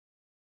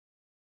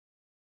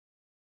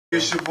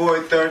It's your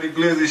boy 30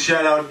 Glizzy.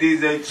 Shout out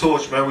DJ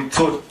Torch, man. We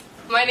Torch.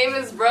 My name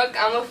is Brooke.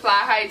 I'm a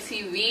fly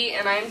HighTV,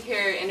 and I'm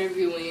here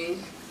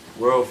interviewing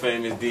world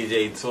famous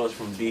DJ Torch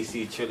from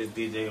DC, chillest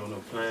DJ on the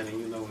planet.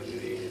 You know what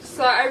it is.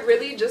 So I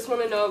really just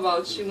want to know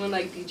about you and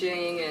like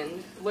DJing,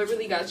 and what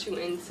really got you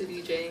into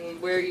DJing.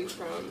 Where are you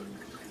from?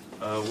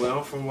 Well,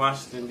 I'm from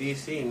Washington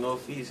DC,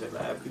 Northeast. A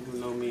lot of people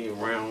know me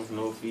around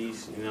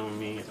Northeast. You know what I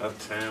mean,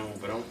 uptown.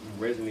 But I'm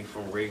originally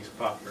from Riggs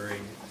Park area.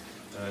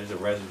 It's a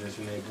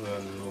residential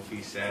neighborhood on the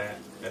northeast side.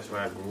 That's where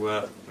I grew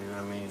up, you know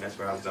what I mean? That's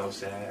where I was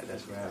outside.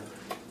 That's where I,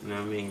 you know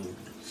what I mean,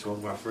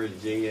 smoked my first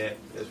J at.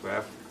 That's where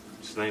I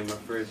slammed my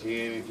first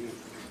year.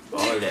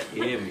 All that,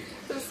 you hear me?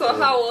 So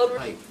how old were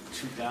you? Like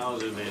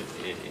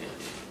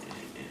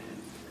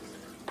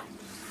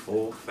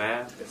 2004,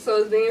 5.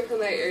 So being from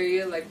that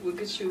area, like what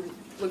got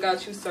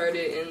you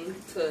started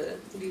into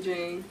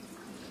DJing?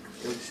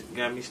 What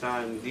got me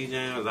started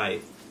DJing,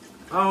 like,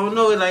 I don't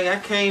know, like I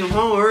came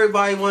home,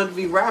 everybody wanted to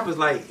be rappers,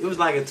 like it was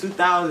like a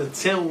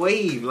 2010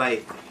 wave,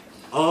 like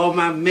all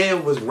my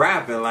men was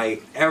rapping,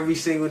 like every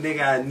single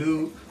nigga I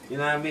knew, you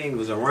know what I mean,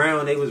 was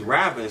around, they was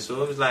rapping,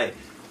 so it was like,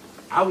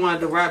 I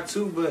wanted to rap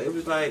too, but it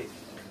was like,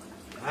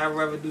 I'd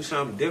rather do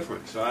something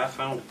different, so I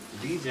found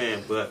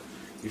DJing, but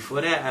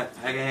before that,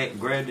 I had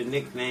grabbed the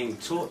nickname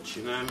Torch,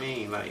 you know what I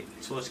mean, like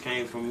Torch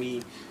came from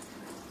me,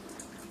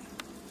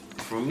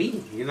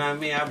 you know what I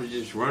mean? I was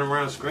just running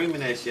around screaming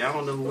that shit. I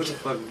don't know where the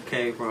fuck it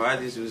came from. I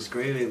just was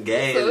screaming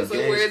gas. So it's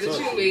a word that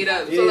you made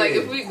up. Yeah. So like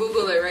if we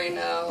Google it right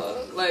now,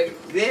 like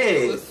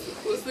yeah,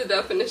 what's the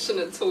definition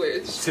of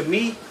torch? To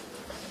me,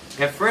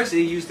 at first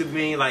it used to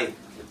mean like,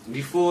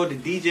 before the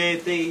DJ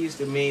thing, it used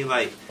to mean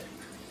like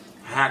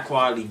high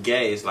quality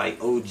gas,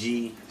 like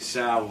OG,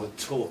 sour,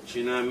 torch,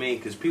 you know what I mean?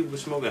 Because people were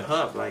smoking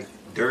huff, like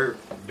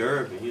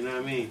Durban, you know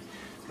what I mean?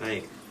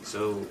 Like,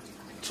 so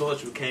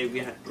Torch became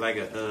like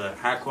a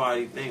high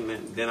quality thing.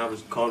 Then I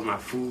was calling my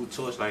food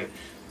Torch, like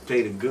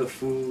play the good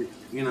food,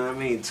 you know what I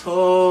mean?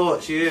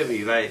 Torch, you hear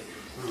me? Like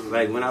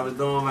when I was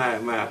doing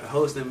my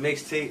hosting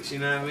mixtapes, you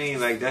know what I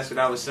mean? Like that's what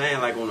I was saying,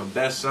 like on the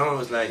best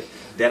songs, like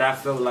that I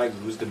felt like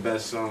was the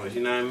best songs,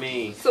 you know what I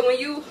mean? So when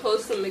you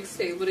host a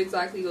mixtape, what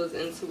exactly goes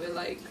into it?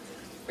 Like,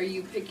 are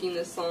you picking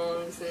the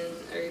songs and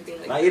everything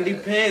like that? Like it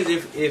depends.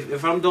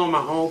 If I'm doing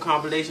my own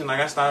compilation, like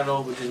I started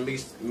off with this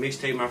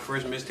mixtape. My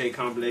first mixtape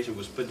compilation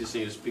was Put This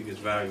in Your Speakers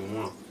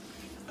Volume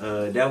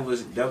 1. That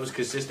was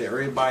consistent.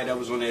 Everybody that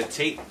was on that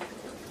tape,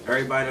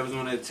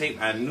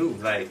 I knew,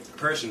 like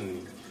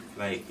personally.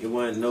 Like it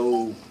wasn't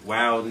no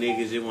wild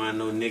niggas. It wasn't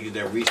no niggas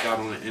that reached out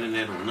on the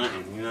internet or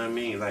nothing. You know what I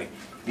mean? Like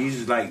these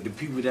is like the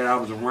people that I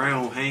was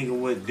around, hanging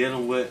with,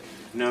 dealing with.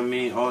 You know what I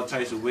mean? All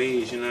types of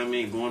ways, you know what I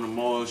mean? Going to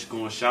malls,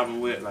 going shopping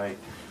with, like,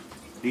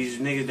 these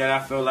niggas that I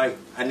felt like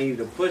I needed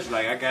to push.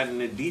 Like, I got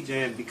into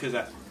DJing because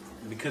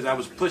I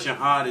was pushing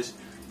artists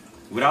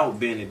without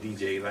being a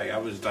DJ. Like, I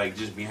was, like,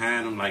 just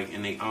behind them, like,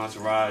 in their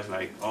entourage,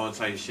 like, all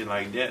types of shit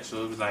like that.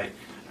 So it was like,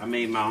 I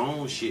made my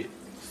own shit.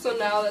 So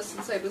now that's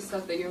the type of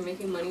stuff that you're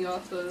making money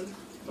off of?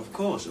 Of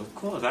course.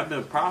 I've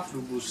been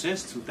profitable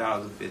since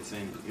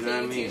 2015. You know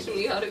what I mean? Teach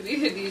me how to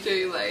be a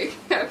DJ. Like,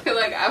 I feel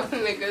like I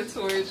would make a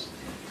Torch,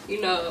 you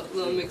know,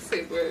 little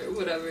mixtape or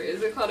whatever.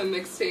 Is it called a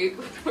mixtape?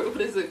 Or what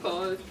is it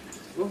called?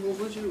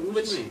 What you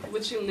mean?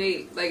 What you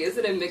make? Like, is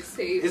it a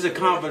mixtape? It's a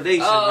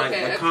compilation. Oh,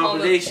 okay. Like, a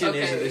compilation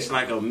is it's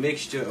like a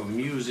mixture of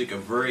music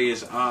of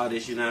various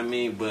artists, you know what I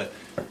mean? But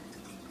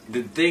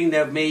the thing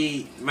that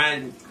made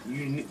my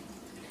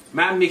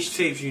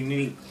mixtapes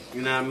unique,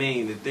 you know what I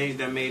mean? The things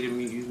that made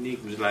them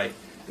unique was like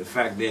the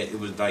fact that it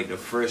was like the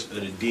first of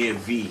the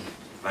DMV.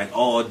 Like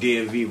all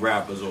DMV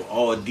rappers or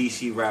all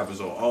DC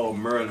rappers or all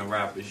Maryland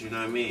rappers, you know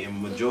what I mean?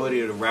 And majority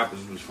of the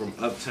rappers was from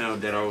uptown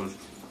that I was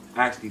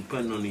actually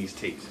putting on these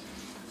tapes.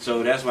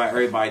 So that's why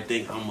everybody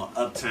think I'm an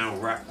uptown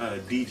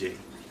DJ, you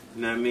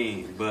know what I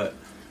mean? But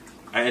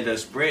I ended up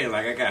spreading,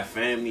 like I got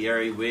family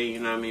everywhere, you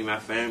know what I mean? My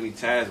family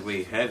ties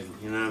way heavy,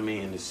 you know what I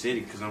mean, in the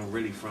city because I'm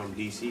really from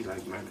DC.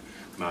 Like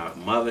my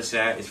mother's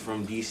side is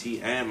from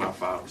DC and my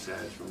father's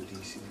side is from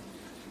DC,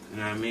 you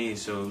know what I mean?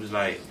 So it was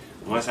like,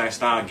 once I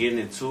started getting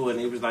into it,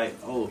 and it was like,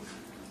 oh,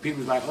 people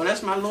was like, oh,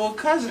 that's my little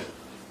cousin.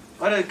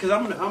 Because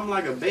I'm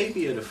like a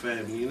baby of the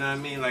family, you know what I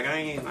mean? Like, I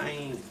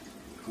ain't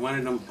one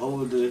of them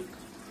older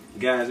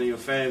guys in your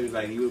family,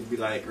 like, you would be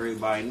like,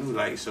 everybody knew,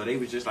 like, so they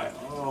was just like,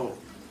 oh,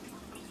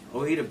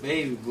 he the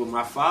baby. But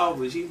my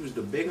father he was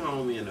the big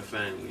homie in the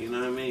family, you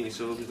know what I mean?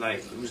 So it was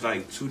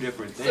like two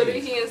different things. So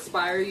did he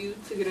inspire you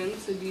to get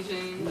into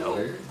DJing? No,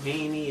 he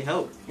ain't need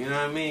help, you know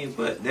what I mean?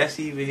 But that's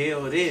either here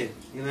or there,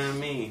 you know what I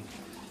mean?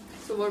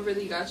 So what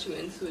really got you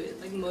into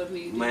it? Like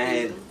motivated you?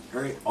 Man,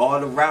 all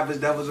the rappers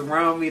that was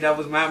around me, that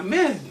was my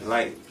men.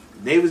 Like,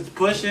 they was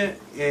pushing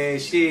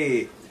and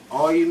shit.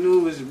 All you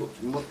knew was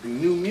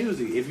new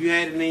music. If you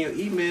had it in your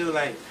email,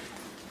 like,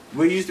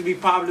 what used to be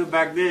popular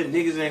back then,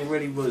 niggas ain't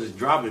really was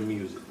dropping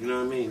music. You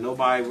know what I mean?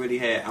 Nobody really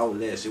had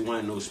outlets. It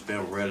wasn't no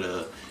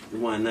Spinrilla. It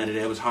wasn't none of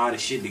that. It was hard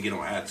as shit to get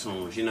on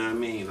iTunes. You know what I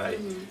mean? Like,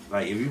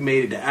 like if you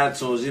made it to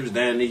iTunes, it was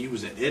down there. You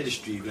was an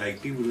industry.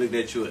 Like, people looked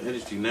at you an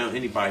industry. Now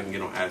anybody can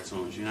get on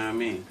iTunes. You know what I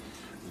mean?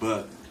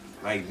 But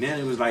Like then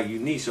it was like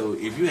unique. So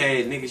if you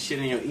had nigga shit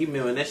in your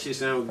email and that shit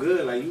sound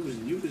good, like you was,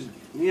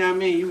 you know what I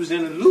mean? You was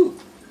in a loop.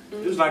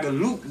 It was like a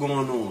loop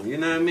going on. You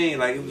know what I mean?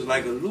 Like it was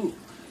like a loop,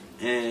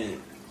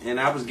 and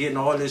I was getting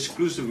all the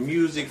exclusive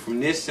music from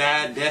this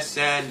side, that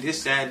side,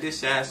 this side, this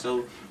side.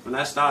 So when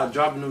I started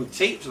dropping them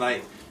tapes,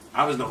 like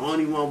I was the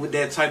only one with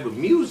that type of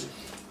music.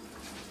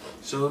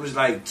 So it was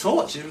like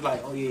Torch. It was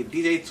like, oh yeah,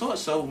 DJ Torch.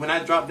 So when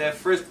I dropped that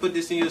first, put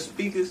this in your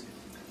speakers.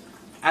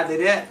 After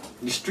that,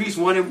 the streets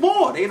wanted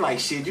more. They like,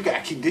 shit, you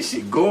gotta keep this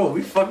shit going.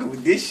 We fucking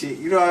with this shit.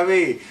 You know what I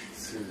mean?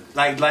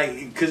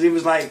 Like, cause it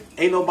was like,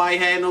 ain't nobody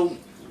had no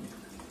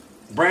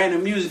brand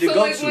of music to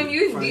go to. So like when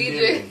you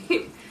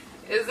DJ,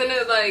 isn't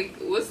it like,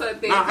 what's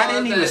that thing? Nah, I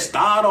didn't even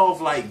start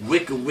off like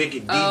wicked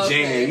DJing.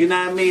 Okay. You know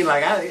what I mean?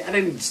 Like I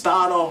didn't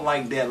start off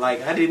like that.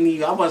 Like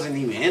I wasn't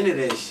even into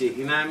that shit.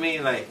 You know what I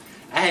mean? Like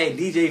I had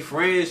DJ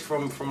friends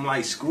from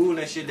like school and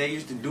that shit they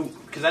used to do.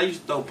 Cause I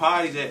used to throw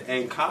parties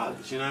in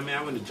college. You know what I mean?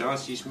 I went to John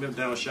C. Smith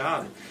down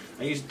Charlotte.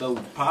 I used to throw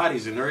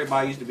parties and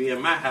everybody used to be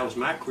in my house,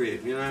 my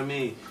crib. You know what I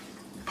mean?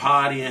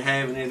 Partying,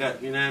 having it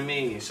up. You know what I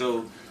mean?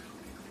 So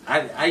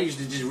I used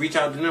to just reach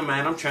out to them,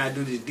 man. I'm trying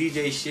to do this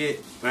DJ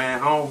shit,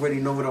 man. I don't really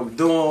know what I'm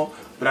doing,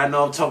 but I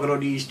know I'm talking on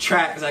these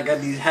tracks. I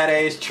got these hot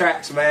ass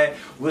tracks, man.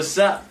 What's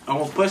up?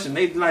 I'm pushing.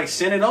 They like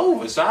send it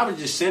over. So I was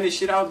just sending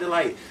shit out to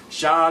like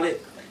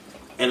Charlotte,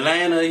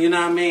 Atlanta, you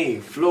know what I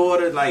mean?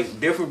 Florida, like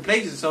different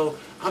places. So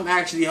I'm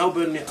actually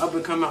helping the up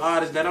and coming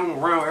artists that I'm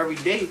around every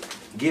day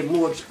get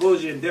more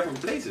exposure in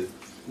different places.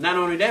 Not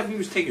only that, we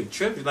was taking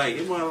trips. Like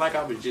it wasn't like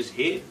I was just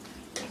here.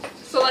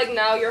 So like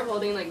now you're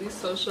holding like these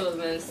social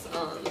events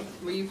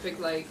where you pick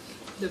like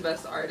the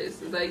best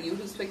artists. Is that you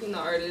who's picking the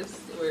artists,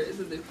 or is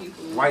it the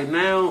people? Right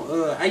now,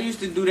 I used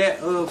to do that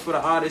for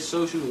the artist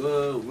social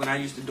when I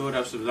used to do it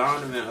up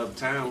Sedona and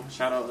Uptown.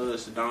 Shout out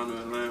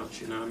Sedona and Lounge,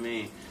 you know what I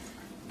mean?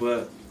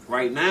 But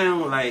right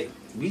now, like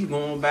we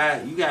going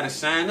back, you gotta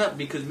sign up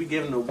because we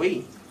giving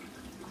away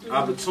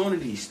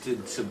opportunities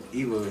to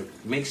either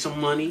make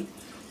some money,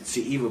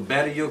 to either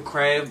better your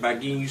craft by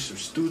getting you some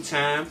stew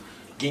time,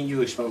 getting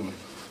you exposure.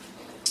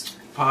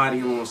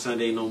 Party on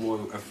Sunday no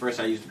more. At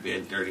first I used to be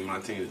at Dirty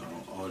Martinez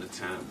all the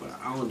time, but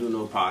I don't do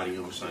no party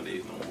on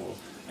Sundays no more.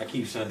 I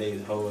keep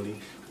Sundays holy.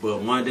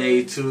 But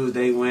Monday,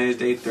 Tuesday,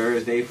 Wednesday,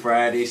 Thursday,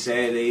 Friday,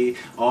 Saturday,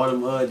 all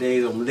them other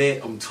days I'm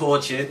lit, I'm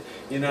torching.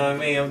 You know what I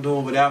mean? I'm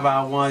doing whatever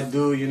I want to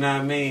do, you know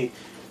what I mean?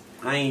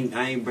 I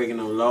ain't breaking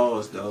no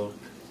laws though.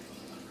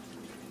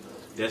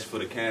 That's for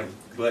the camera.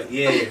 But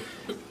yeah,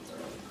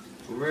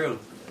 for real,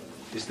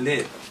 it's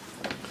lit.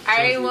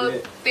 Alright, well,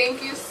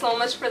 thank you so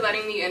much for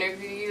letting me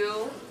interview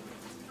you.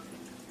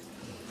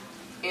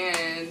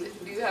 And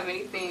do you have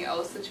anything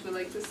else that you would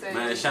like to say?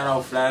 Man, shout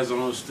out Fly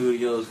Zone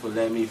Studios for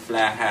letting me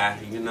fly high.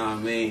 You know what I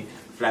mean?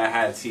 Fly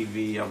High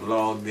TV. I'm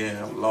logged in.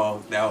 I'm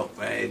logged out,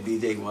 man.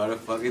 DJ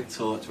motherfucking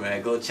Torch,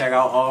 man. Go check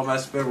out all my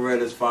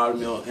spiriters. Follow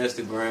me on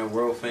Instagram.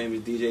 World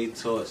famous DJ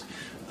Torch.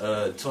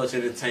 Torch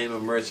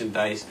Entertainment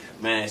merchandise.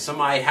 Man,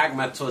 somebody hacked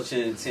my Torch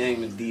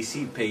Entertainment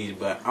DC page,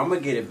 but I'm going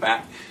to get it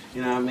back.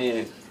 You know what I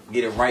mean?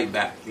 Get it right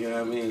back. You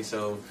know what I mean?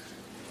 So,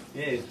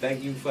 yeah,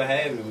 thank you for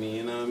having me.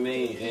 You know what I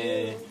mean?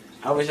 And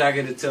I wish I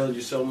could have told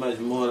you so much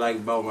more like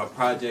about my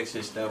projects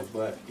and stuff,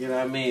 but you know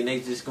what I mean? They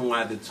just gonna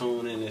have to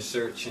tune in and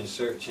search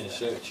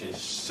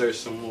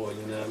some more,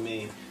 you know what I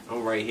mean?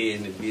 I'm right here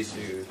in the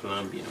BC of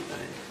Columbia,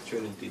 man.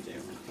 Trinity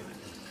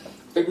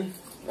DJ.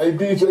 Hey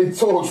DJ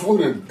Torch, what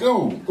it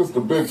do? What's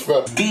the big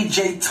fat?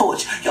 DJ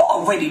Torch, you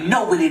already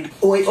know what it.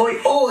 Oi, oi,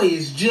 oi,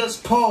 it's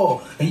just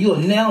Paul, and you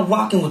are now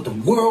rocking with the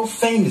world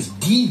famous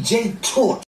DJ Torch.